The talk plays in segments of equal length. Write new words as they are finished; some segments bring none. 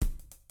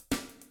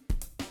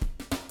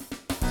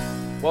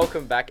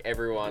Welcome back,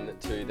 everyone,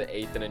 to the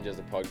Ethan and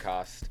Jezza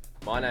podcast.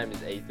 My name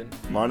is Ethan,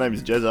 My name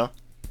is Jezza.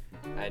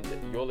 and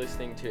you're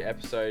listening to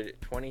episode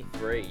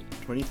 23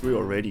 23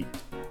 already.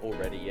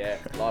 already. Yeah,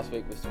 last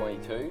week was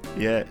 22.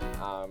 Yeah,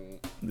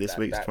 This this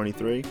week's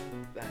 23.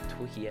 That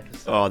Twicky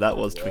episode. Oh, that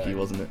was Word. tricky,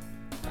 wasn't it?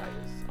 That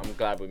is- I'm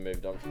glad we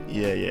moved on from that.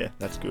 Yeah,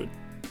 that's good.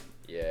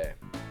 Yeah.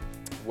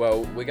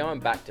 Well, we're going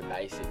back to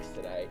basics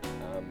today.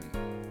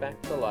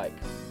 Back to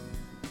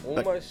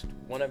almost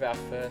one of our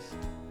first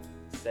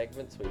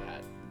segments we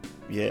had.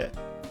 Yeah.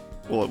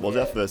 Well, it was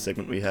our Yeah. first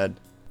segment we had.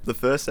 The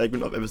first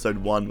segment of episode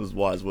 1 was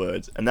Wise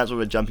Words, and that's what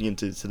we're jumping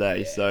into today,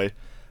 Yeah. so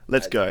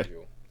let's As go.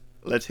 usual.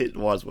 Let's hit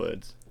Wise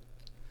Words.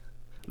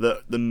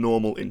 The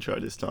normal intro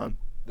this time.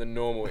 The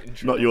normal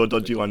intro. Not your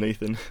dodgy one,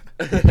 Ethan.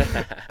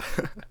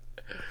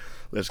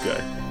 Let's go.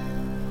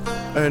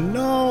 And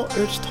now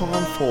it's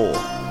time for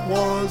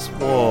Wise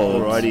Words.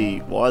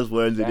 Alrighty, Wise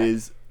Words it Back.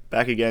 is.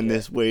 Back again Yeah.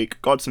 this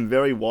week. Got some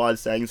very wise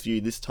sayings for you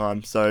this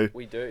time, so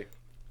We do.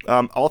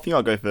 I think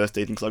I'll go first,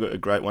 Ethan, because I've got a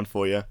great one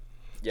for you.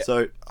 Yep.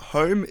 So,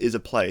 home is a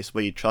place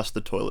where you trust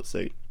the toilet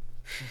seat.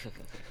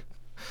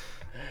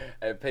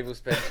 And people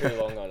spend too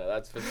long on it,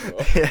 that's for sure.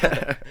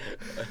 Yeah.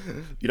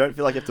 You don't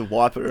feel like you have to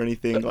wipe it or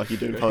anything like you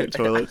do in public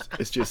toilets.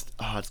 It's just,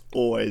 it's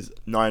always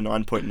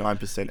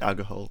 99.9%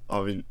 alcohol.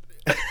 I mean,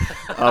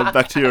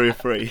 bacteria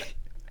free.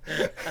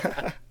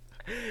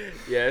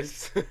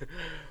 Yes.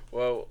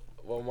 well,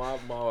 my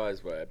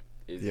wise word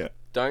is Yeah.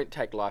 don't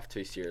take life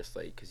too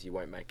seriously because you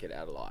won't make it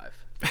out alive.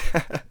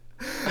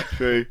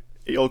 True.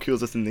 It all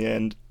kills us in the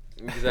end.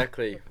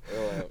 Exactly. We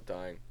all end up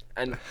dying.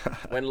 And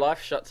when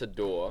life shuts a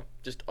door,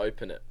 just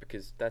open it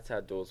because that's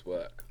how doors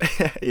work.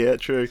 Yeah,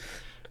 true.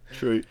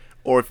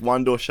 Or if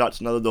one door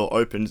shuts, another door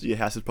opens, your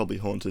house is probably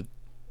haunted.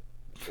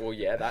 Well,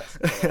 yeah, that's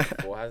come up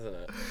before, hasn't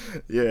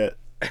it? Yeah.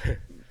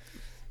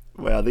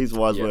 Wow, these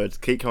wise Yep. words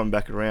keep coming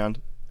back around.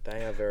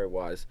 They are very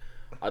wise.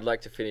 I'd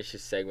like to finish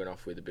this segment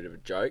off with a bit of a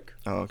joke.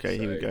 Oh, okay,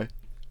 here we So- go.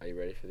 Are you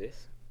ready for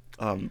this?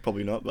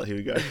 Probably not, but here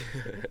we go.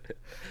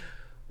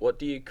 What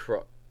do you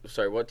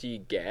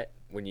get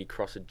when you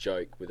cross a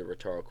joke with a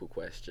rhetorical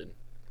question?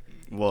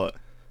 What?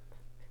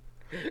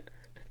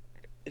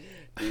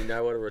 Do you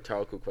know what a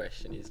rhetorical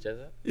question is,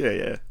 Jezza?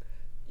 Yeah.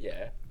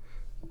 Yeah.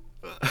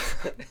 So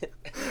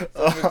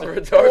it's a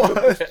rhetorical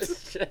What?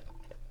 question.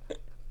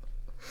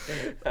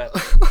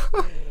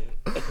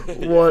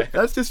 What?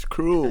 That's just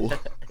cruel.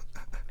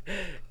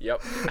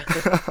 Yep.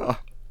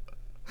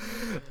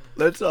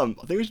 Let's I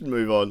think we should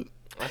move on.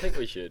 I think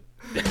we should.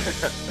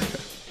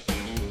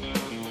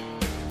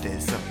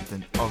 There's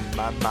something on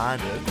my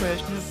mind, a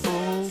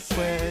questionable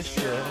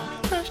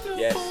question.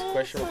 Yes,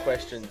 questionable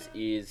questions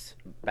is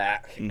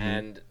back, Mhm.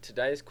 and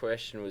today's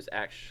question was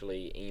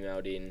actually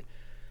emailed in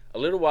a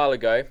little while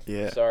ago.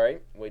 Yeah. Sorry,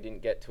 we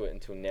didn't get to it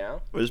until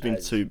now. We've just been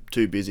as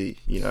too busy,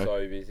 you know,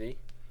 So busy.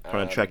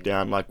 trying to track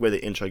down like where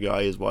the intro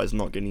guy is, why he's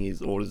not getting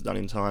his orders done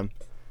in time,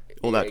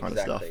 all that kind of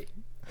stuff.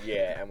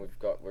 Yeah, and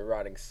we're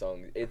writing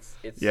songs. It's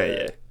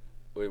Yeah.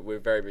 We're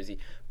very busy,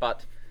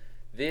 but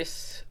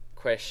this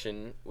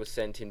question was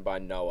sent in by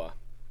Noah.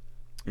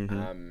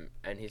 Mhm.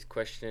 And his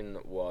question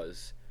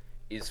was,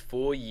 is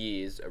 4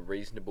 years a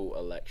reasonable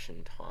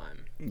election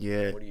time?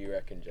 Yeah. What do you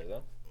reckon,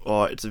 Jezza?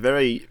 Oh, it's a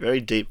very,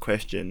 very deep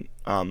question.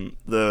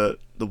 The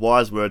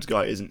wise words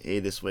guy isn't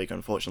here this week,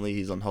 unfortunately.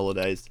 He's on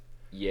holidays.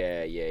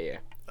 Yeah.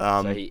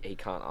 So he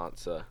can't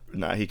answer.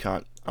 No, he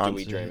can't Do answer.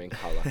 we dream in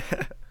colour?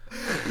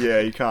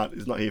 Yeah, he can't.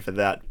 He's not here for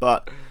that.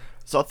 But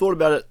so I thought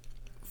about it.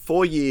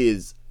 4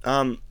 years.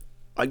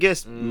 I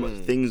guess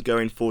things go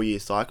in 4-year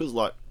cycles.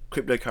 Like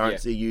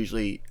cryptocurrency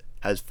usually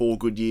has 4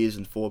 good years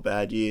and 4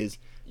 bad years.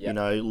 Yep. You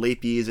know,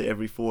 leap years are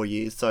every 4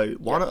 years. So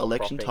why Yep, not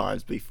election cropping.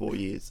 times be 4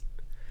 years?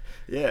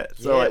 Yeah.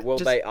 So Yeah, like, well,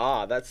 just- they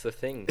are. That's the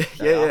thing.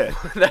 Yeah.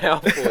 They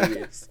are 4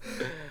 years.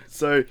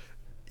 So,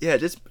 yeah,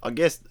 just I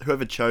guess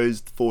whoever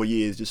chose 4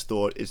 years just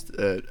thought it's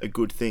a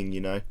good thing,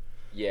 you know.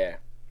 Yeah.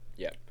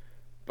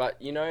 But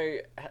you know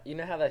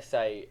how they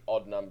say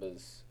odd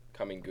numbers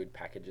come in good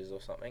packages or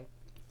something?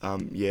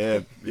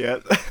 Yeah.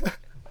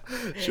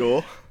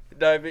 Sure.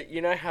 No, but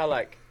you know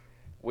how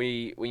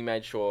we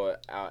made sure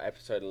our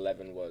episode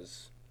 11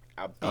 was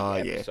our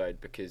big Yeah.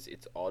 episode because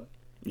it's odd.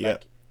 Yeah.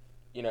 Like,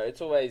 you know,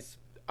 it's always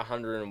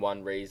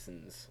 101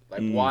 reasons.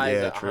 Like, why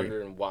is yeah, it true.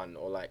 101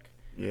 or like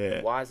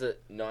Yeah. why is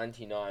it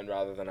 99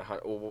 rather than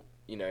 100? Or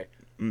you know,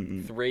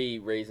 Mm-mm. 3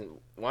 reasons.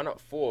 Why not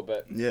 4?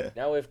 But Yeah.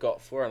 now we've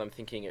got 4, and I'm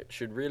thinking it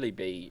should really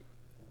be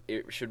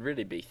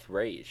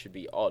 3. It should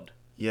be odd.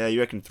 Yeah, you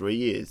reckon 3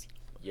 years?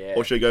 Yeah.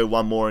 Or should I go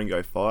one more and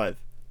go 5?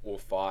 Or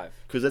 5.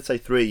 Because let's say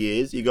 3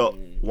 years, you got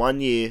Mm.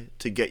 1 year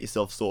to get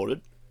yourself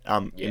sorted.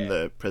 Yeah. In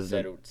the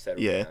president.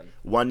 Settled Yeah. down.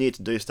 1 year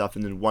to do stuff,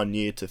 and then 1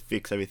 year to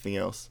fix everything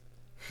else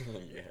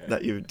Yeah.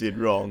 that you did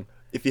wrong.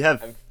 If you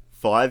have And-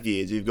 5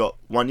 years, you've got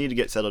 1 year to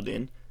get settled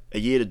in, a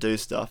year to do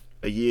stuff,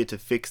 a year to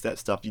fix that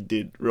stuff you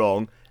did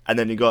wrong, and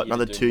then you got year to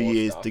another do 2 more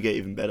years stuff. to get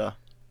even better.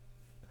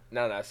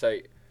 No. So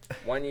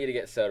 1 year to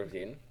get settled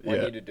in, 1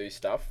 Yeah. year to do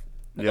stuff,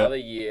 Yeah. another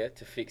year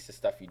to fix the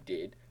stuff you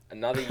did,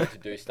 another year to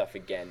do stuff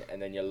again,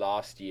 and then your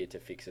last year to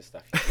fix the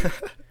stuff you did.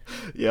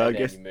 Yeah, And I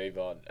then guess. you move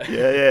on.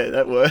 Yeah,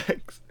 that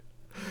works.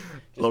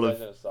 Just lot goes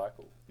of- in a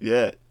cycle.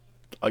 Yeah,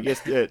 I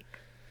guess. Yeah,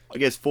 I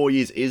guess 4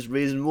 years is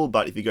reasonable,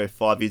 but if you go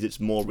 5 years, it's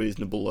more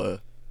reasonable.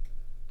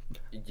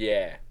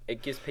 Yeah,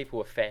 it gives people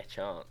a fair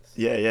chance.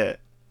 Yeah.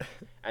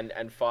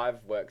 And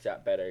 5 works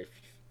out better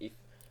if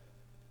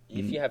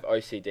you have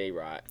OCD,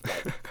 right?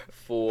 Like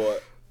 4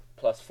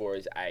 plus 4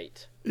 is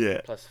 8.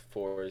 Yeah. Plus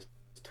 4 is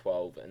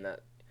 12, and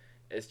that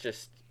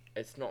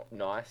it's not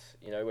nice,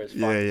 whereas 5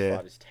 Yeah, plus yeah.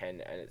 5 is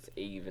 10, and it's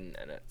even,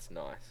 and it's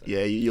nice.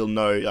 Yeah, you'll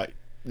know, like,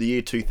 the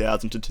year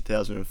 2000 to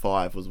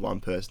 2005 was one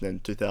person,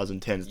 and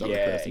 2010 is another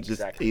person. It's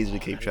just easy to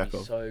keep track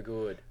that'd of. be so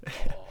good.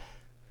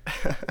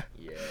 Oh,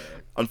 yeah.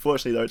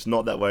 Unfortunately, though, it's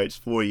not that way. It's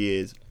 4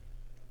 years.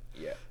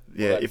 Yeah.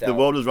 Yeah, Well, if that's the our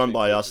world was run 2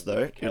 by pieces us, of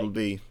though, cake. it'll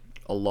be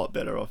a lot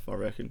better off, I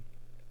reckon.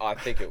 I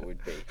think it would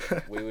be.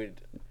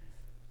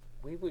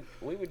 We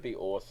would be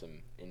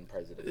awesome in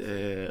presidency.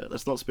 Yeah,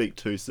 let's not speak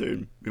too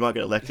soon. We might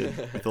get elected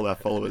with all our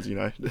followers,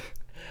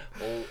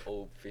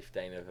 All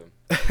 15 of them.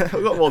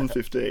 We've got more than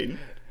 15.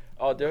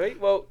 Oh, do we?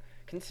 Well,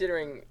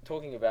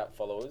 talking about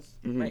followers,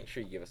 Mhm. make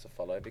sure you give us a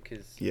follow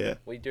because Yeah.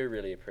 we do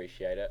really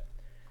appreciate it.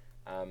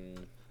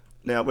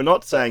 Now, we're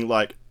not saying,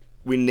 like,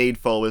 we need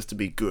followers to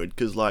be good,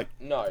 because, like,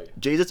 No,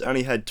 Jesus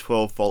only had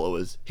 12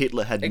 followers.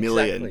 Hitler had Exactly.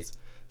 millions.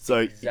 So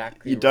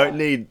Exactly you don't right.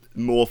 need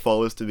more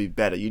followers to be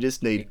better. You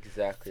just need...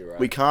 exactly right.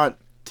 We can't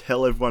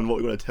tell everyone what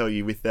we want to tell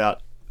you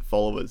without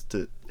followers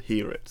to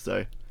hear it.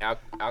 So,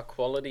 Our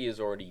quality is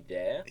already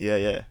there.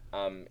 yeah.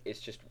 It's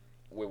just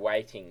we're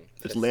waiting.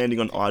 It's for- landing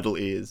on idle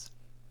ears.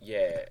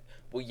 Yeah.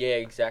 Well, yeah,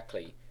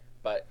 exactly.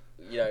 But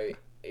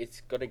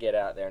it's got to get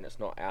out there, and it's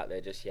not out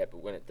there just yet.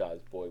 But when it does,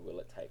 boy, will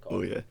it take off.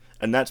 Oh, yeah.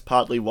 And that's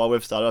partly why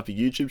we've started up a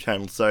YouTube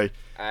channel. So,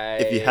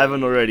 if you Hey.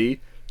 haven't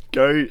already,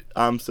 go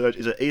search...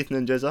 Is it Ethan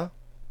and Jezza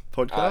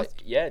podcast?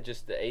 Yeah,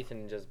 just the Ethan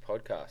and Jez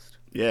podcast.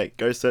 Yeah,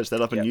 go search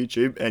that up on Yep.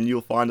 YouTube, and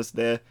you'll find us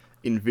there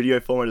in video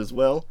format as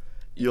well.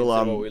 You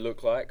can see what we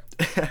look like.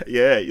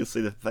 Yeah, you'll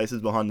see the faces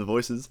behind the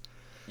voices.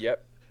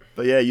 Yep.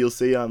 But yeah, you'll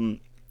see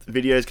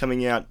videos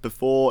coming out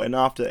before and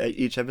after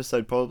each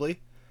episode,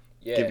 probably.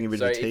 Yeah. Giving a bit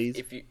so of a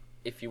tease.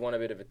 if you want a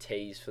bit of a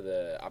tease for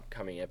the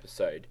upcoming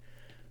episode,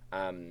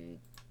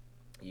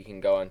 you can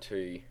go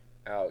onto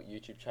our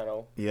YouTube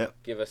channel. Yep.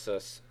 Give us a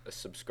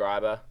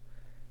subscriber.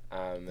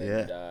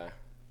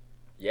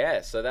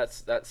 Yeah. So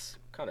that's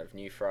kind of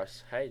new for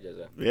us. Hey,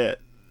 Jezza. Yeah,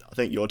 I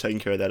think you're taking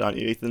care of that, aren't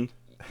you, Ethan?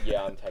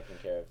 Yeah, I'm taking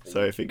care of.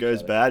 So if it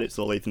goes bad, it's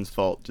all Ethan's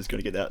fault. Just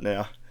gonna get that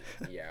now.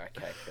 Yeah.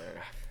 Okay. Fair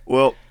enough.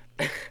 Well,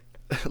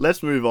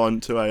 let's move on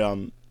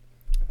to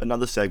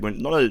another segment.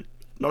 Not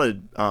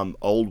a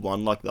old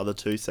one like the other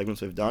 2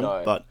 segments we've done,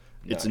 No, but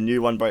it's a no.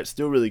 new one, but it's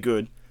still really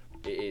good.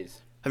 It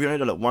is. Have you only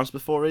done it once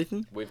before,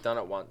 Ethan? We've done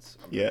it once.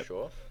 I'm Yeah. pretty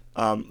sure.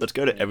 Let's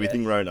go to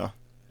Everything Yes. Rona.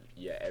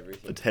 Yeah.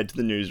 Everything. Let's head to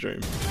the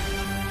newsroom.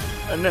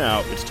 And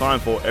now it's time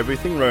for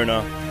Everything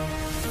Rona.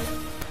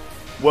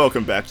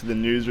 Welcome back to the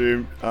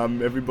newsroom,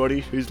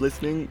 everybody who's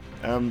listening.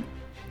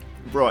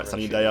 Bright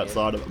sunny day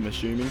outside, I'm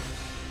assuming.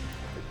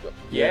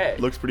 Yeah.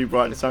 Looks pretty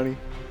bright and sunny.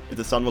 If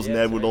the sun wasn't Yeah,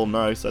 there, it's we'd all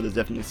know, so there's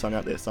definitely sun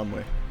out there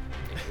somewhere.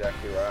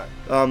 Exactly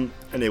right.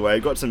 Anyway,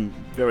 got some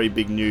very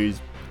big news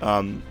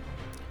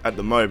at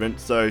the moment,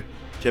 so do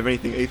you have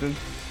anything, Ethan?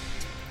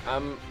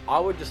 I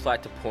would just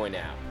like to point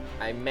out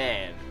a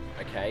man.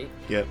 Okay.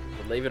 Yep.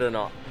 Believe it or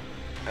not,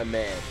 a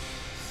man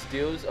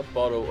steals a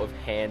bottle of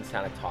hand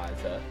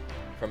sanitizer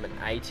from an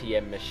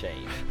ATM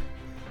machine.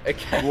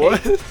 Okay.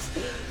 What?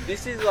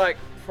 This is like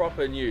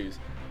proper news.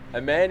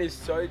 A man is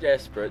so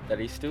desperate that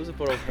he steals a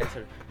bottle of hand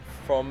sanitizer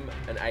from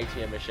an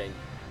ATM machine.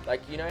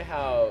 Like, you know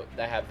how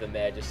they have them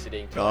there just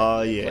sitting to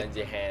Oh, yeah. cleanse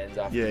your hands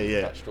after Yeah, you've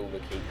yeah. touched all the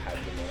keypads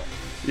and all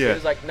that. Yeah. He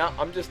was like, no,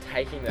 I'm just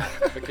taking that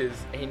because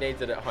he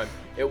needs it at home.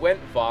 It went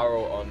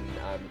viral on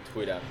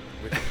Twitter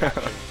with the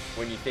caption,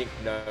 when you think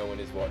no one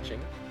is watching.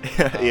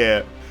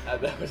 Yeah.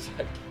 And that was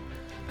like,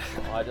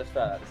 I just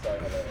found that so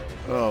hilarious.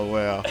 Oh,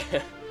 wow.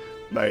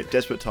 Mate,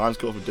 desperate times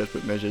call for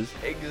desperate measures.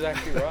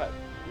 Exactly right.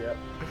 Yep.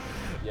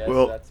 Yeah,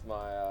 Well- so that's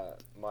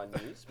my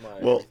news, my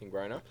Well- everything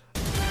grown up.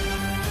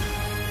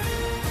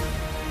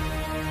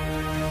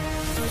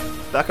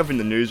 Back up in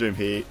the newsroom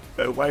here,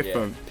 away Yeah.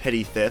 from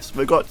petty thefts,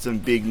 we've got some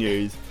big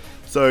news.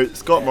 So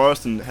Scott Yeah.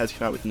 Morrison has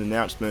come out with an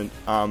announcement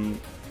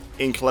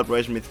in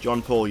collaboration with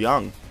John Paul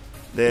Young.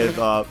 They've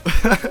got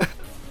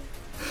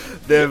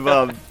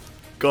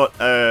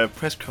a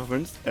press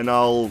conference, and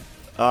I'll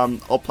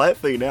play it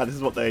for you now. This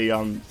is what they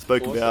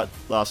spoke Awesome. about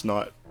last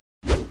night.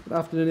 Good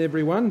afternoon,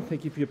 everyone.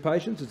 Thank you for your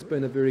patience. It's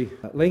been a very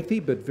lengthy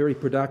but very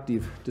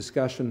productive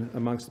discussion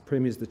amongst the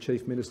Premiers, the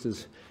Chief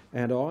Ministers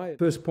and I.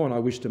 First point I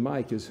wish to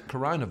make is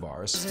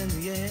Coronavirus. in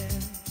the air.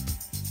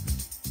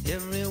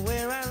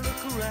 Everywhere I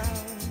look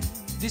around,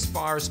 This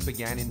virus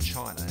began in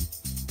China.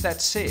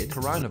 That said,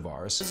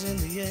 coronavirus is in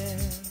the air.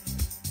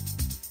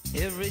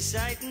 Every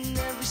sight and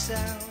every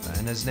sound,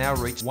 and has now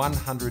reached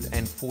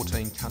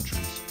 114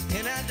 countries.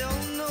 and I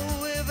don't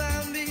know if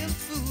I'm being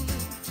foolish.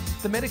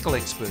 The medical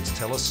experts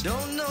tell us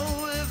Don't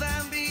know if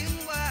I'm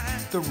being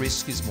wise. the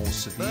risk is more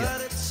severe.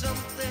 But it's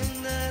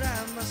something that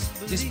I must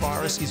believe. This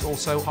virus is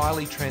also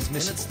highly And it's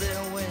transmissible.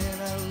 there when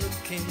I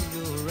look in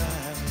your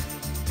eyes.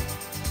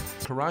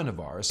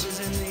 Coronavirus. It's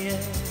in the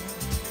air,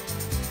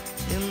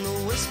 in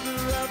the whisper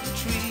of the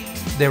tree.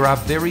 There are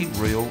very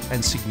real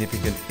and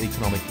significant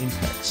economic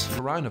impacts.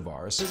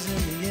 Coronavirus. It's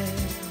in the air,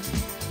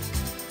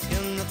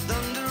 in the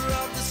thunder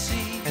of the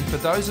sea. And for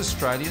those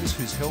Australians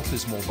whose health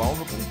is more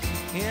vulnerable,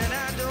 And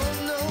I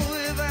don't know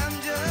if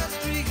I'm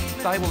just dreaming.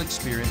 they will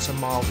experience a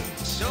mild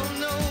illness. Don't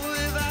know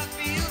if I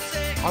feel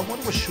safe. I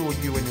want to assure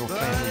you and your But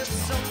family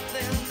it's tonight,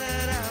 something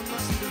that I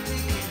must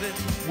believe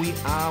in. we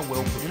are well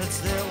And prepared. it's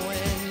there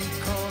when you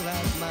call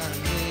out my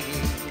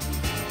name.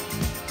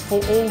 For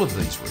all of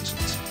these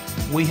reasons,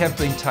 we have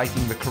been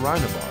taking the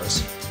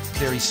coronavirus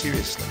very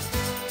seriously.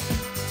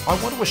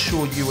 I want to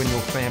assure you and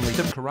your family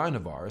the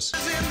coronavirus,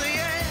 It's in the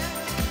air,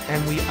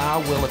 and we are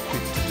well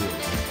equipped to deal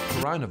with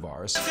it.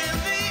 Coronavirus. it's in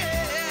the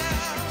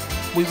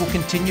air. We will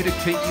continue to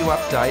keep you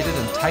updated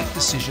and take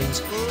decisions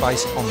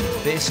based on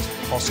the best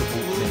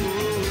possible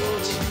medical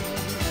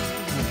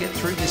advice. We'll get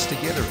through this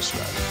together,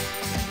 Australia.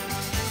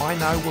 I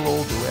know we'll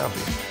all do our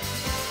bit.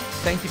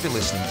 Thank you for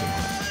listening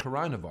tonight.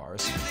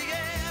 Coronavirus,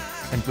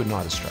 and good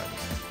night, Australia.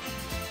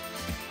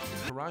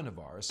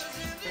 Coronavirus.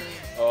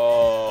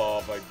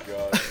 Oh my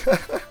god.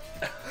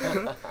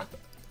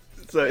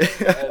 So,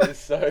 That is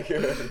so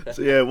good.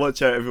 so yeah,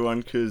 watch out everyone,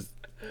 because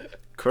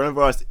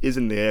coronavirus is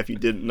in the air if you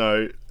didn't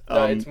know.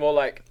 No, it's more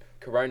like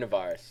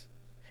coronavirus.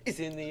 It's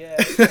in the air.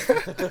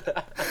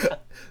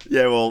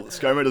 Yeah, well,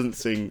 ScoMo doesn't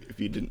sing if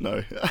you didn't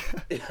know.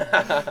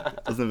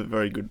 doesn't have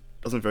very good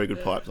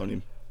pipes on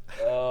him.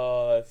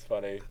 Oh, that's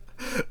funny.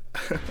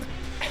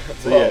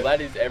 So Well, yeah,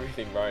 that is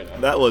everything Rona.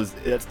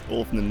 that's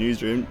all from the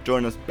newsroom.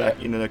 Join us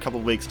back in a couple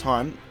of weeks'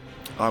 time.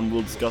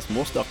 We'll discuss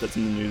more stuff that's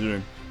in the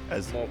newsroom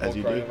as more you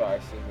do.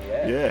 coronavirus in the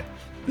air. Yeah,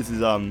 this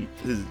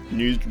is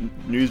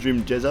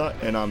newsroom Jezza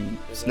and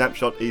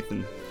Snapshot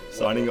Ethan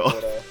signing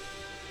off.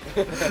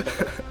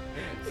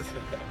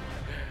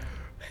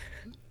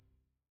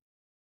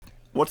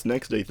 What's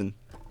next, Ethan,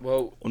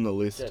 Well, on the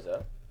list? Jezza,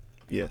 would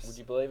Yes.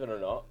 you believe it or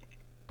not?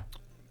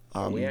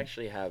 We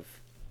actually have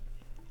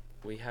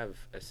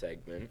a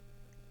segment.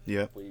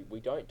 Yeah, We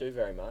don't do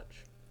very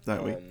much.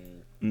 don't we?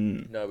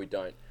 No, we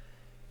don't.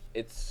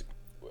 This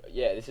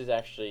is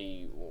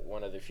actually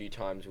one of the few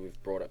times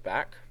we've brought it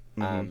back.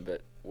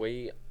 But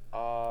we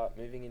are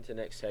moving into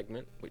next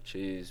segment, which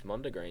is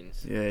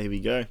Mondegreens. Yeah, here we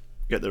go.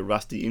 Get the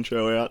rusty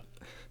intro out.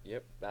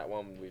 Yep, that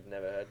one we've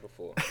never heard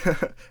before.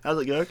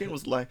 How's it go again?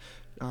 Was it like,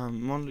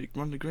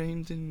 Monday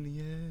Green's in the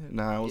air?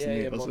 Nah, it wasn't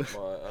it, was it?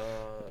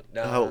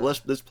 No. Oh,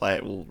 let's play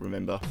it, we'll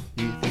remember.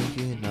 You think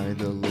you know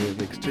the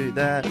lyrics to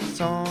that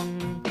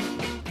song,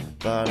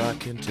 but I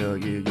can tell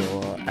you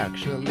you're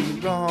actually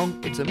wrong.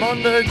 It's a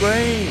Mondo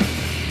Green.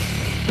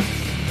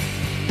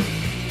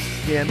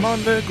 Yeah,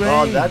 Mondo Green.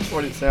 Oh, that's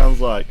what it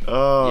sounds like.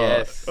 Oh,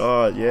 Yes.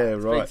 Oh, yeah,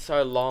 It's right. been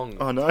so long.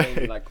 I know. It's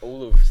been like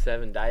all of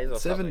 7 days or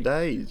 7 something.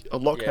 days. A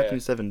lot Yeah. happened in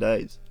 7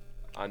 days.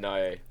 I know.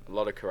 A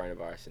lot of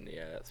coronavirus in the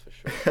air, that's for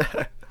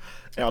sure.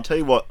 And I'll tell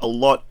you what, a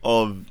lot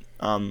of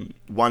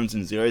ones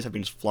and zeros have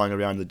been just flying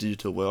around the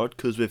digital world,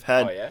 because we've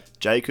had Oh, yeah?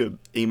 Jacob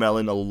email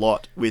in a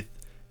lot with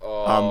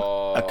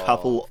a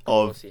couple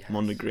course he of has.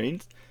 Mondo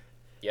Greens.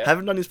 Yep.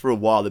 Haven't done this for a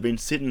while. They've been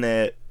sitting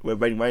there. We've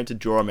been waiting to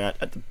draw them out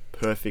at the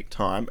perfect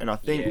time, and I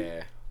think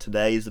Yeah.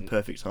 today is the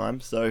perfect time.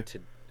 So,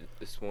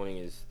 This morning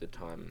is the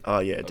time. oh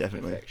yeah, of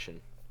definitely.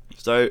 perfection.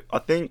 So I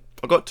think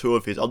I got 2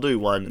 of his. I'll do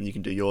one, and you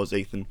can do yours,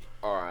 Ethan.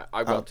 Alright,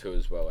 I got 2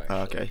 as well, actually.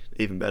 Okay,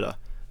 even better.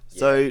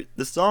 So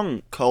the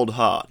song "Cold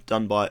Heart,"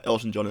 done by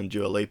Elton John and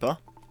Dua Lipa.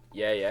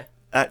 Yeah.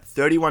 At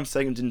 31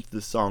 seconds into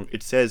the song,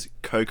 it says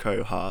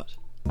Cocoa Heart.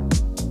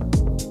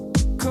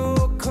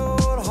 Cold,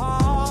 cold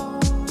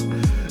heart.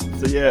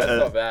 So yeah, That's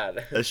not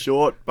bad. a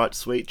short but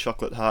sweet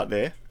chocolate heart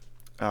there.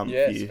 Yeah, for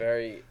it's you.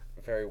 very,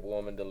 very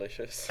warm and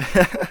delicious.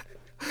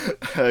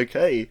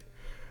 Okay.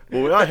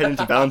 Well, we are heading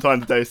to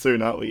Valentine's Day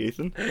soon, aren't we,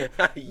 Ethan?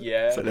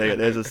 Yeah. So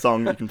there's a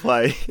song you can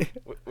play.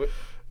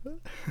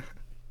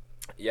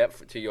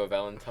 Yep, to your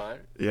Valentine.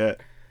 Yeah.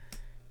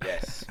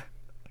 Yes.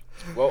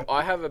 Well,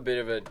 I have a bit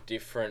of a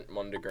different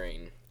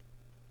Mondegreen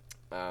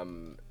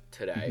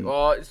today. Mm-hmm.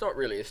 Well, it's not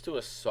really. It's still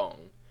a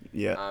song.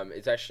 Yeah.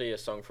 It's actually a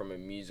song from a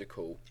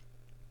musical.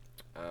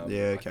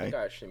 Yeah, I okay. think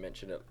I actually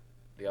mentioned it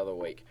the other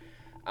week.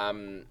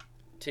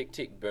 Tick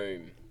Tick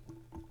Boom,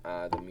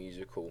 the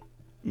musical,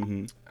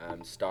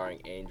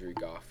 starring Andrew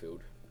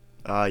Garfield.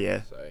 Ah,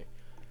 yeah. So,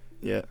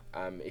 Yeah.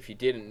 if you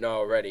didn't know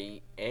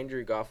already,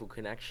 Andrew Garfield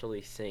can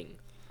actually sing.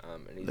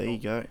 And he's There you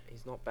go.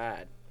 He's not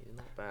bad. He's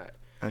not bad.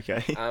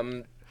 Okay.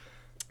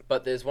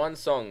 But there's one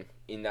song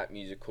in that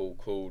musical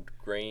called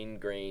Green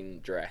Green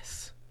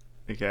Dress.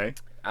 Okay.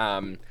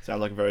 Um, Sounds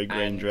like a very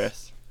green and-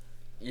 dress.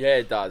 yeah,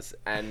 it does.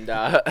 And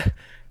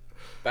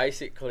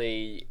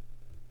basically,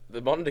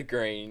 the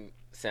Mondegreen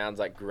sounds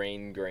like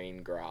green,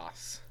 green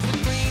grass.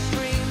 Green,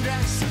 green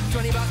dress,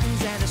 20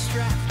 buttons and a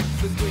strap.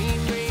 The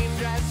green, green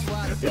dress,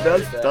 what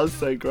a It does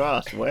say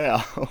grass.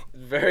 Wow.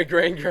 Very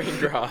green, green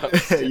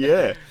grass.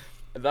 Yeah.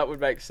 That would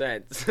make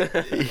sense.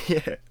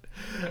 Yeah.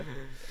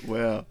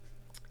 Wow.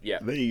 Yeah.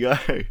 There you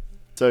go.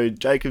 So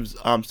Jacob's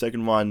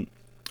second one,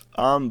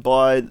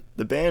 by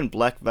the band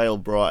Black Veil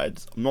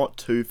Brides. I'm not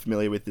too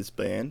familiar with this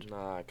band,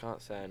 Nah, I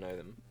can't say I know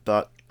them.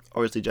 but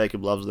obviously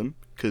Jacob loves them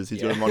because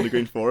he's got a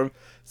Mondegreen for him.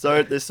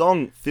 So the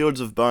song Fields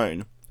of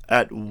Bone,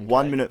 at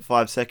 1 minute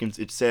 5 seconds,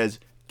 it says,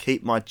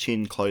 "Keep my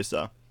chin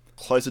closer."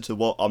 Closer to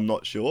what? I'm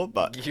not sure,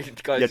 but you have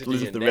to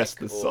listen to the rest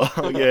of the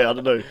song. Yeah, I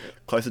don't know.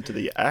 Closer to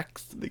the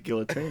axe, the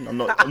guillotine. I'm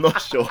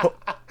not sure.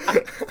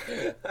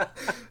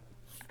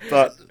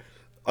 But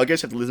I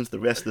guess you have to listen to the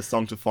rest of the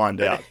song to find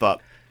out. But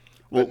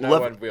no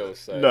one will.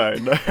 So No.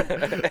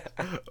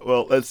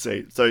 Well, let's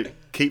see. So,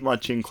 "Keep my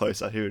chin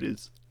closer." Here it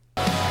is.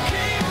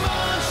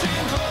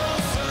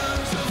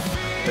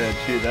 And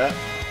hear that?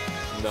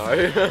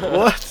 No.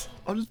 What?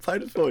 I just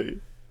played it for you.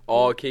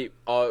 It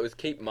was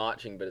keep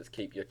marching, but it's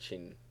keep your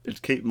chin. It's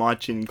 "Keep my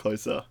chin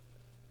closer."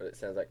 But it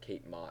sounds like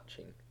keep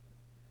marching.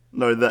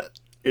 No, that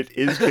it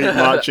is "Keep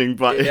marching,"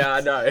 but Yeah,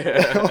 I know.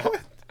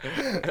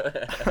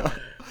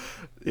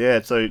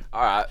 yeah. So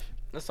All right,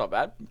 that's not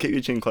bad. keep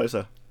your chin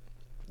closer.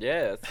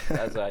 Yeah, that's,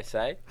 as I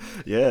say.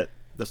 Yeah,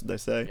 that's what they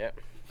say. Yeah.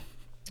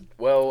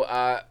 Well,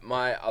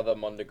 my other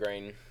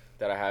Mondegreen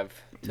that I have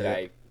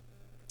today,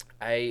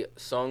 a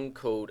song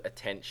called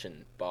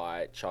 "Attention"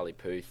 by Charlie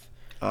Puth.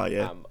 Oh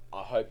yeah.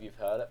 I hope you've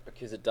heard it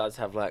because it does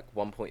have like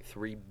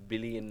 1.3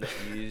 billion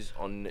views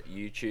on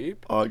YouTube.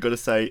 I got to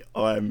say,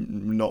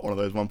 I'm not one of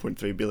those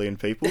 1.3 billion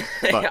people.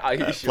 But Are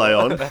you play sure?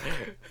 on.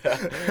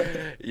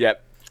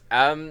 Yep.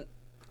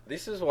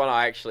 This is one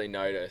I actually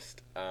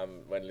noticed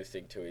when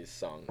listening to his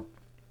song,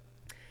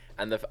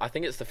 and I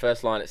think it's the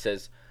first line. It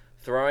says,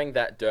 "Throwing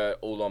that dirt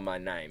all on my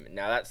name."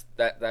 Now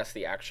that's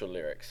the actual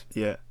lyrics.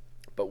 Yeah.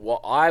 But what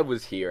I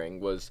was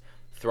hearing was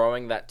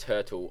 "throwing that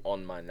turtle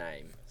on my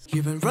name."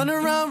 You've been running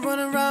around,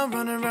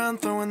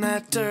 throwing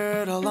that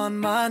dirt all on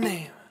my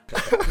name.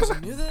 'Cause I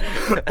knew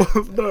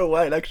that No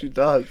way, it actually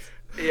does.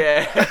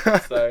 Yeah.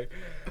 So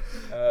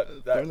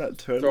Throwing that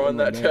turtle throwing on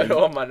my that name.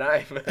 turtle on my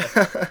name.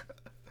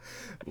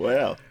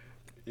 Wow.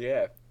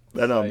 Yeah.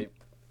 That So-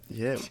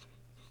 yeah.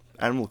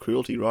 Animal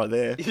cruelty right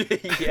there.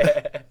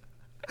 Yeah.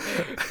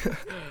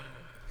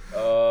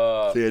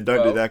 So yeah,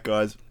 don't do that,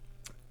 guys.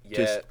 Yeah,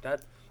 Just-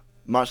 that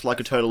Much like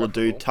a That's turtle would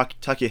do, preferable.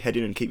 tuck your head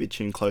in and keep your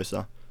chin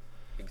closer.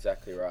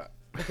 exactly right.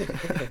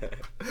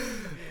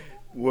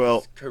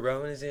 Well,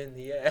 Corona's in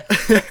the air.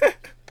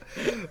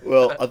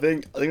 well, I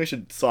think we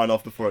should sign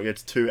off before it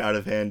gets too out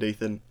of hand,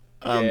 Ethan.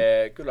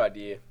 Yeah, good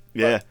idea.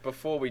 Yeah. But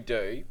before we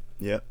do,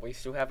 Yeah. we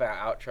still have our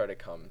outro to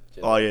come.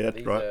 Oh, yeah, that's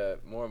These right. are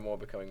more and more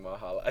becoming my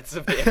highlights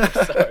of the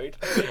episode.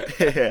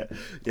 Yeah.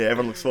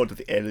 Everyone looks forward to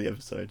the end of the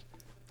episode.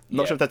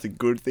 Not Yeah. sure if that's a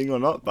good thing or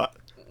not, but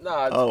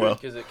No, it's Oh, good well.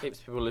 because it keeps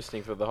people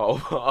listening for the whole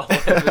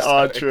episode.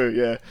 oh, true.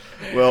 Yeah.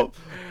 Well,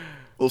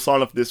 we'll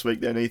sign off this week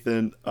then,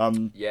 Ethan.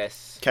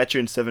 Yes, Catch you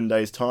in 7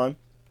 days' time.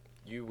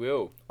 you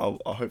will. I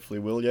hopefully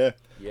will. Yeah.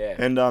 Yeah.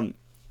 And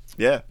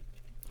yeah.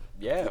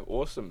 Yeah,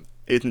 awesome.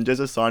 Ethan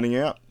Jezza signing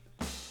out.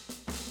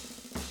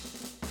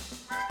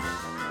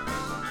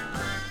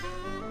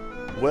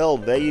 Well,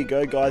 there you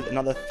go, guys.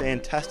 Another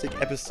fantastic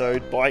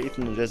episode by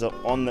Ethan Jezza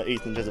on the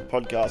Ethan Jezza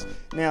podcast.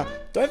 Now,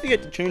 don't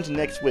forget to tune in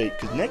next week,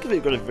 because next week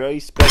we've got a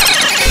very special...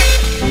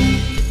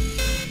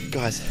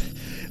 Guys,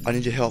 I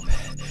need your help.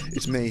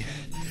 It's me.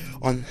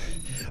 I'm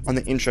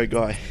the intro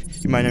guy.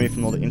 You may know me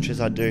from all the intros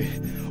I do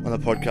on the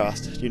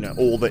podcast. You know,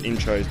 all the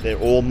intros. They're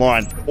all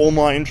mine. All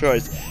my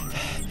intros.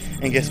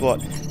 And guess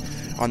what?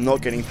 I'm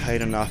not getting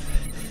paid enough.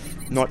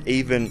 Not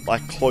even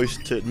like close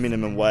to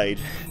minimum wage.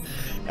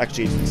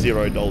 Actually, it's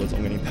 $0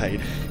 I'm getting paid.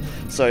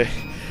 So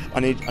I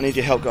need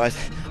your help, guys.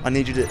 I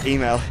need you to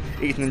email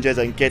Ethan and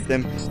Jezza and get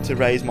them to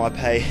raise my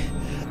pay.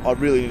 I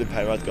really need a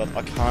pay rise, guys.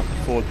 I can't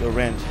afford the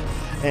rent.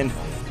 And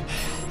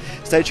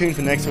stay tuned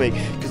for next week,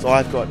 because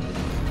I've got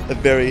a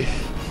very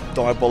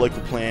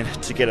diabolical plan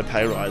to get a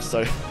pay rise.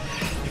 So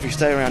if you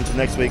stay around till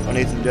next week on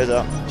Ethan and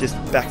Jezza, just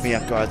back me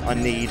up, guys. I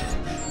need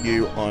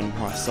you on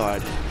my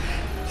side.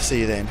 See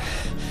you then.